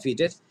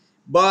benefited,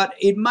 but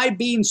it might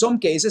be in some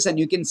cases, and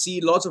you can see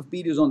lots of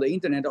videos on the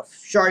internet of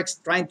sharks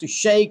trying to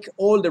shake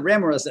all the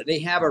remoras that they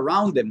have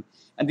around them.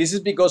 And this is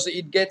because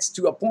it gets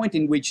to a point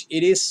in which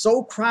it is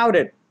so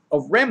crowded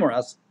of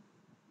remoras,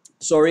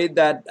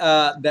 that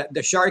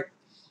the shark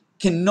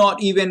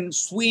cannot even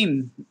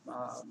swim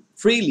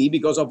freely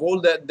because of all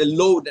the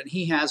load that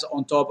he has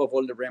on top of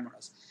all the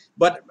remoras.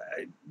 But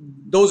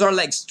those are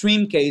like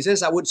extreme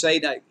cases. I would say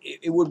that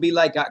it would be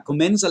like a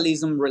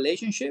commensalism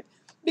relationship,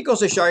 because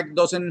the shark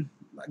doesn't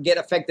get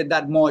affected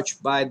that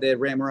much by the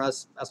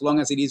remoras, as long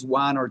as it is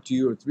 1 or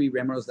 2 or 3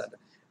 remoras that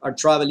are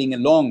traveling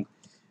along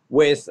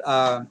with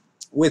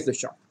the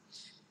shark.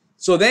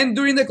 So then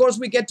during the course,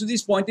 we get to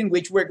this point in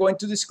which we're going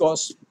to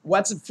discuss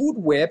what's a food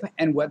web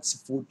and what's a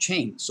food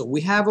chain. So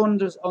we have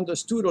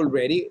understood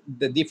already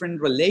the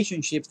different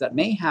relationships that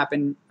may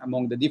happen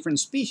among the different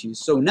species.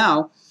 So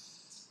now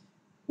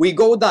we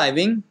go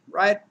diving,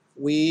 right?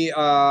 We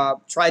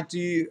try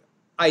to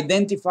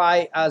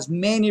identify as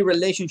many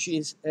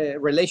relationships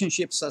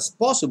as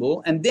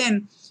possible, and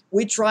then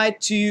we try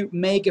to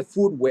make a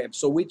food web.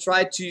 So we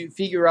try to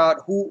figure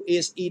out who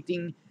is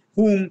eating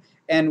whom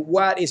and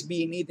what is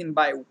being eaten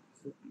by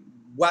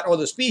what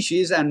other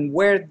species and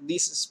where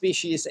these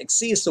species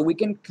exist. So we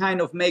can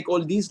kind of make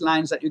all these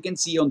lines that you can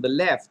see on the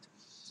left,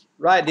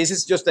 right? This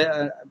is just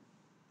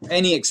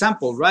any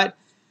example, right?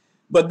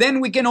 But then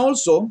we can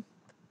also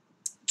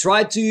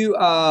try to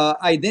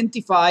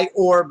identify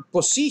or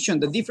position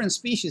the different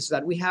species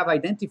that we have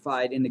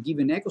identified in a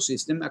given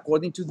ecosystem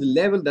according to the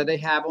level that they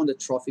have on the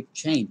trophic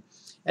chain.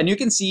 And you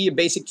can see a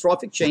basic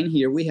trophic chain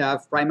here. We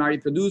have primary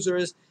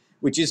producers,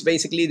 which is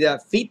basically the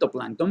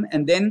phytoplankton,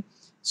 and then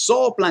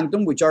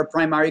zooplankton, which are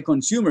primary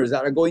consumers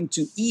that are going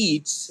to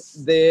eat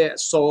the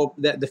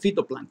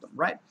phytoplankton,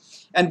 right?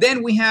 And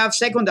then we have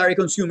secondary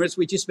consumers,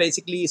 which is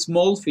basically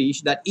small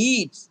fish that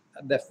eat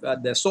the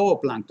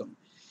zooplankton.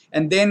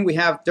 And then we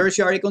have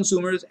tertiary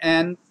consumers,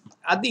 and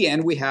at the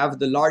end we have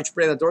the large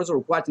predators or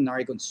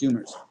quaternary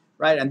consumers,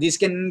 right? And this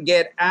can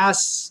get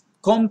as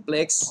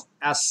complex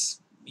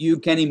as you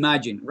can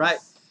imagine, right?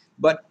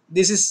 But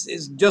this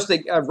is just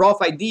a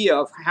rough idea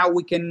of how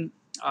we can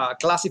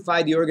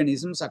classify the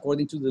organisms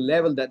according to the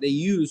level that they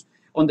use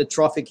on the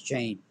trophic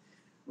chain,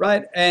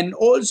 right? And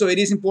also it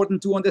is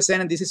important to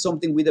understand, and this is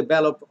something we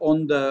develop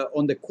on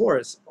the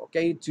course,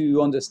 okay,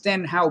 to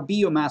understand how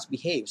biomass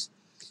behaves.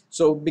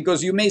 So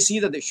because you may see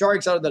that the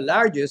sharks are the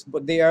largest,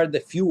 but they are the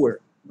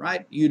fewer,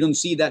 right? You don't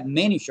see that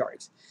many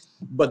sharks.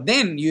 But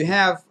then you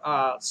have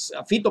a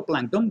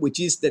phytoplankton, which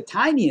is the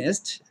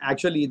tiniest.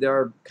 Actually,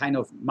 they're kind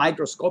of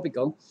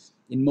microscopical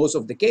in most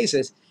of the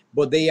cases,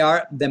 but they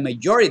are the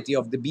majority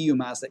of the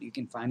biomass that you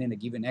can find in a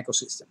given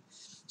ecosystem.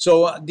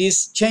 So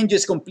this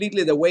changes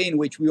completely the way in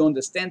which we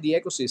understand the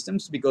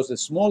ecosystems, because the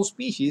small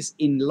species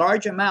in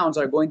large amounts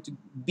are going to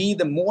be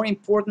the more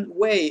important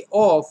way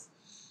of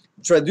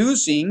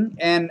traducing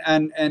and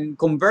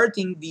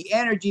converting the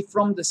energy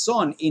from the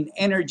sun in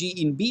energy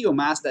in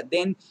biomass that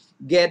then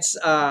gets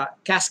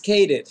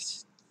cascaded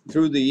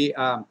through the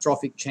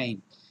trophic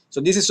chain.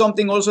 So this is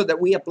something also that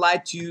we apply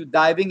to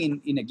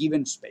diving in a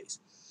given space.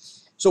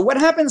 So what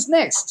happens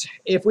next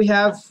if we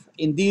have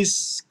in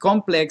these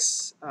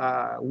complex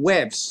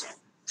webs,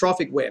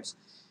 trophic webs?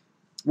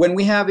 When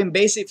we have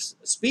invasive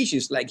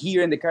species, like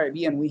here in the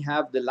Caribbean, we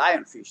have the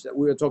lionfish that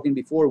we were talking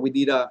before. We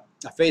did a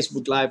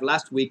Facebook Live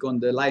last week on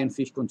the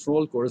lionfish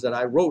control course that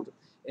I wrote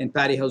and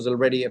PADI has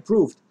already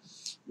approved.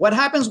 What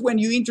happens when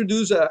you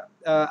introduce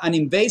an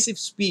invasive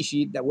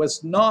species that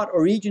was not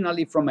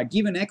originally from a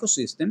given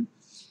ecosystem,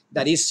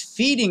 that is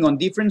feeding on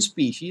different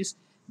species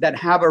that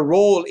have a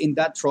role in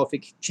that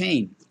trophic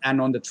chain and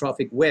on the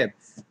trophic web,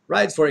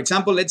 right? For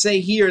example, let's say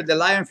here the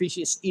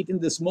lionfish is eating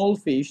the small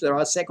fish. There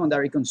are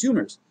secondary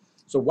consumers.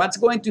 So what's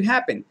going to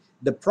happen?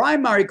 The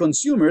primary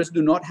consumers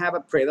do not have a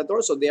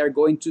predator, so they are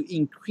going to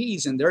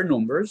increase in their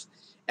numbers.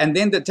 And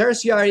then the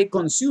tertiary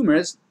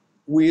consumers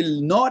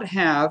will not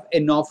have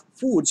enough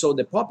food, so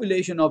the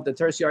population of the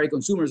tertiary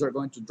consumers are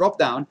going to drop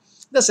down.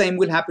 The same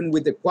will happen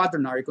with the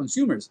quaternary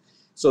consumers.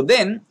 So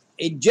then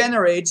it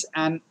generates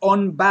an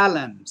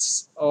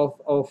unbalance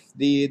of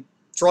the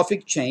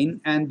trophic chain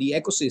and the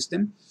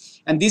ecosystem.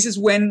 And this is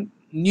when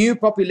new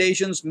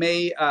populations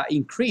may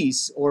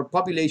increase, or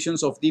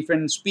populations of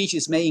different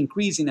species may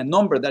increase in a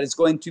number that is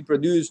going to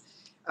produce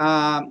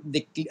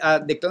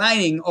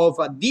declining of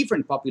a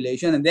different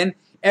population, and then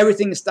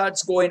everything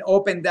starts going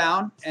up and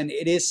down, and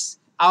it is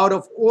out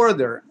of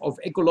order, of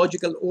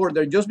ecological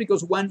order, just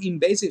because one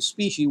invasive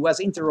species was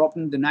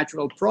interrupting the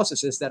natural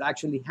processes that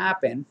actually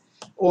happen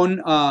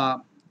on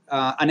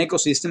an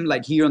ecosystem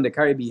like here on the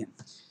Caribbean.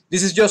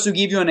 This is just to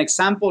give you an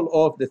example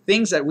of the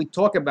things that we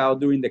talk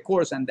about during the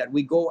course and that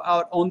we go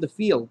out on the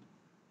field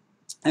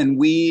and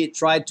we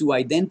try to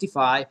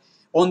identify,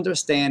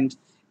 understand,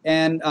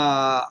 and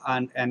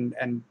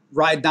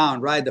write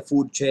down, right, the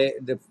food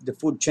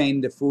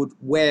chain, the food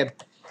web,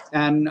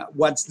 and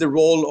what's the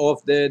role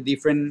of the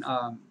different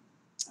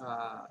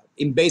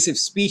invasive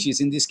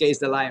species, in this case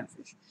the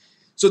lionfish.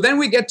 So then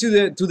we get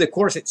to the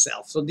course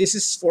itself. So this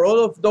is for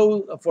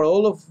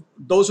all of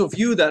those of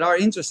you that are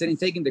interested in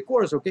taking the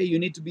course. Okay, you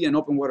need to be an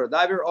open water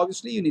diver.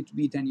 Obviously, you need to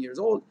be 10 years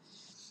old,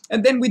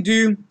 and then we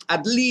do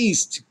at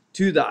least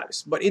 2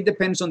 dives. But it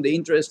depends on the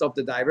interest of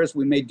the divers.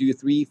 We may do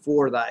 3,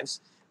 4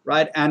 dives,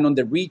 right, and on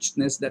the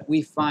richness that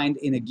we find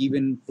in a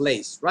given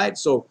place, right.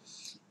 So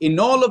in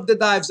all of the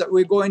dives that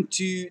we're going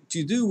to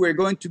do, we're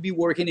going to be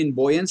working in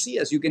buoyancy,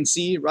 as you can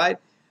see, right.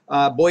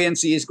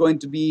 Buoyancy is going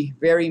to be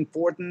very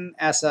important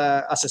as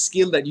a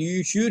skill that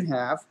you should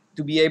have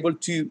to be able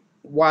to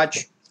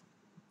watch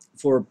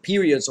for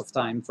periods of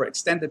time, for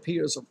extended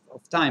periods of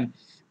time,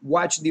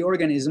 watch the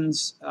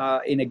organisms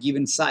in a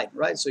given site,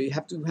 right? So you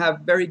have to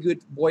have very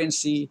good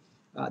buoyancy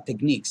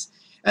techniques.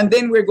 And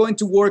then we're going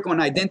to work on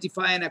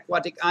identifying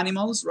aquatic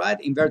animals, right?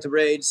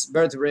 Invertebrates,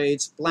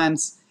 vertebrates,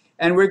 plants.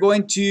 And we're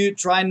going to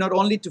try not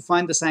only to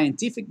find the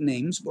scientific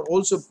names, but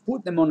also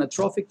put them on a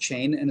trophic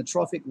chain and a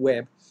trophic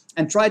web,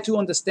 and try to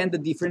understand the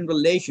different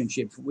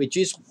relationships, which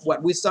is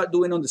what we start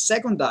doing on the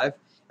second dive,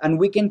 and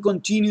we can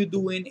continue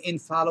doing in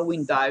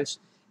following dives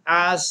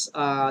as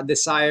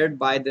desired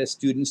by the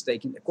students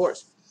taking the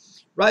course.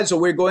 Right, so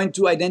we're going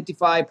to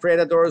identify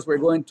predators, we're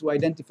going to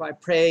identify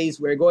prey,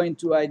 we're going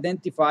to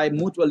identify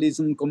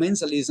mutualism,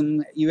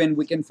 commensalism, even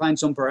we can find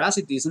some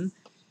parasitism,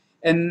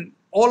 and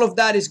all of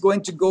that is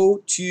going to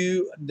go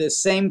to the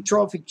same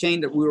trophic chain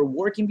that we were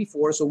working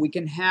before, so we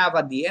can have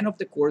at the end of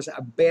the course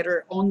a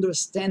better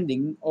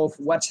understanding of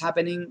what's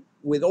happening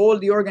with all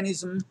the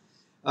organisms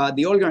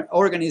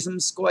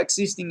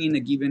coexisting in a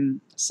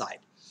given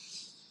site.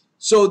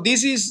 So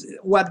this is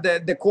what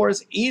the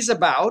course is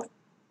about.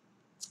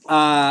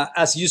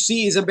 As you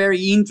see, it's a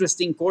very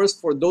interesting course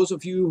for those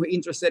of you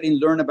interested in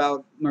learn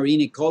about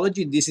marine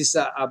ecology. This is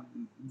a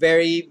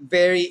very,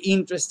 very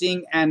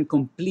interesting and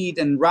complete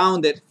and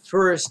rounded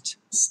first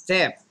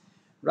step,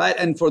 right?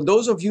 And for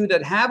those of you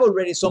that have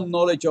already some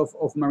knowledge of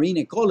marine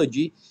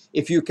ecology,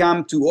 if you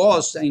come to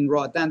us in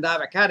ROATAN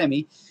Dive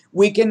Academy,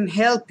 we can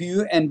help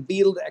you and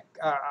build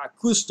a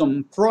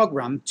custom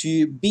program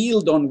to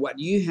build on what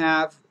you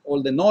have,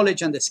 all the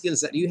knowledge and the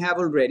skills that you have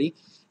already.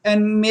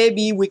 And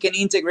maybe we can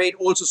integrate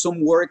also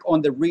some work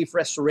on the reef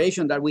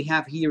restoration that we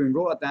have here in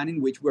ROATAN,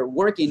 in which we're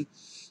working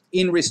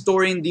in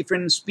restoring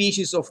different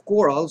species of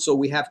coral. So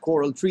we have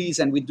coral trees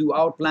and we do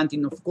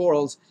outplanting of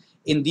corals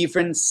in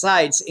different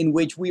sites, in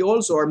which we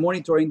also are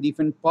monitoring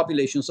different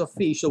populations of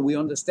fish, so we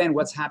understand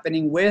what's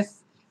happening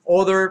with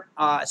other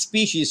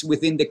species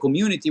within the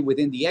community,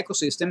 within the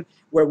ecosystem,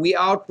 where we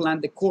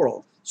outplant the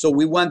coral. So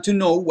we want to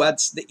know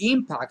what's the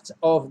impact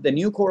of the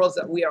new corals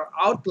that we are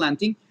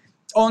outplanting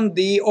on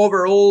the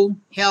overall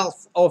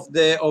health of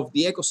the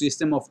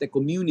ecosystem, of the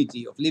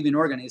community of living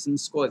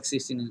organisms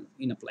coexisting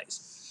in a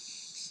place.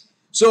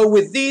 So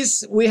with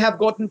this, we have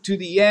gotten to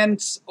the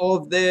end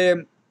of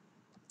the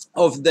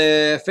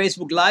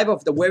Facebook Live,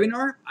 of the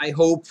webinar. I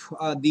hope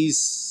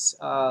this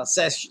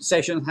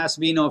session has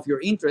been of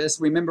your interest.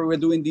 Remember, we're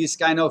doing these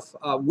kind of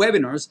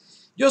webinars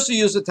just to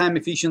use the time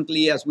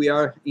efficiently as we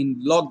are in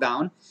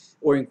lockdown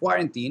or in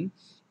quarantine.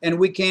 And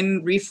we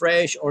can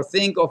refresh or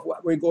think of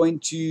what we're going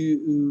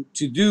to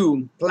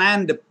do,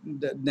 plan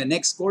the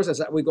next courses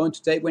that we're going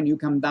to take when you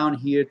come down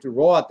here to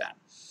ROATAN.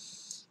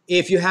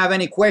 If you have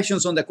any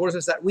questions on the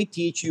courses that we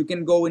teach, you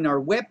can go in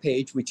our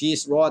webpage, which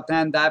is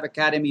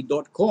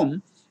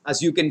roatandiveacademy.com.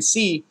 As you can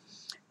see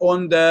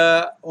on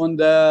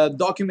the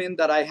document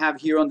that I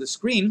have here on the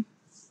screen,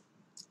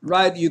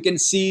 right, you can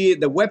see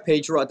the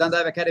webpage,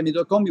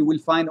 roatandiveacademy.com. You will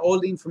find all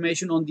the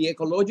information on the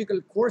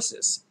ecological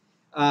courses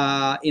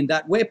in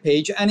that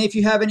webpage. And if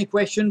you have any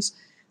questions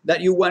that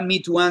you want me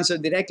to answer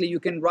directly, you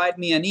can write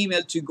me an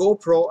email to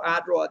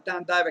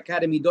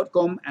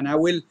gopro@roatandiveacademy.com, and I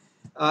will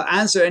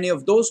answer any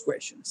of those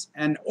questions.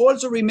 And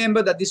also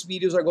remember that these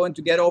videos are going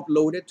to get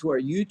uploaded to our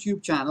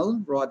YouTube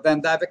channel,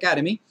 ROATAN Dive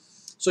Academy,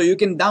 so you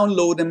can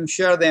download them,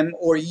 share them,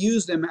 or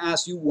use them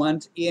as you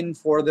want in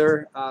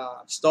further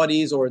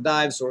studies or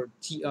dives or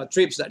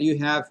trips that you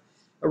have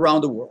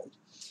around the world.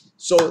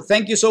 So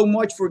thank you so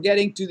much for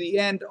getting to the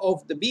end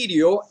of the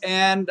video,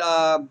 and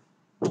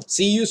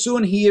see you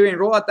soon here in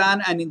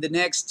ROATAN and in the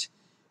next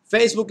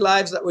Facebook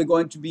Lives that we're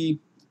going to be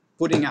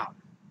putting out.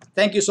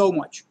 Thank you so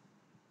much.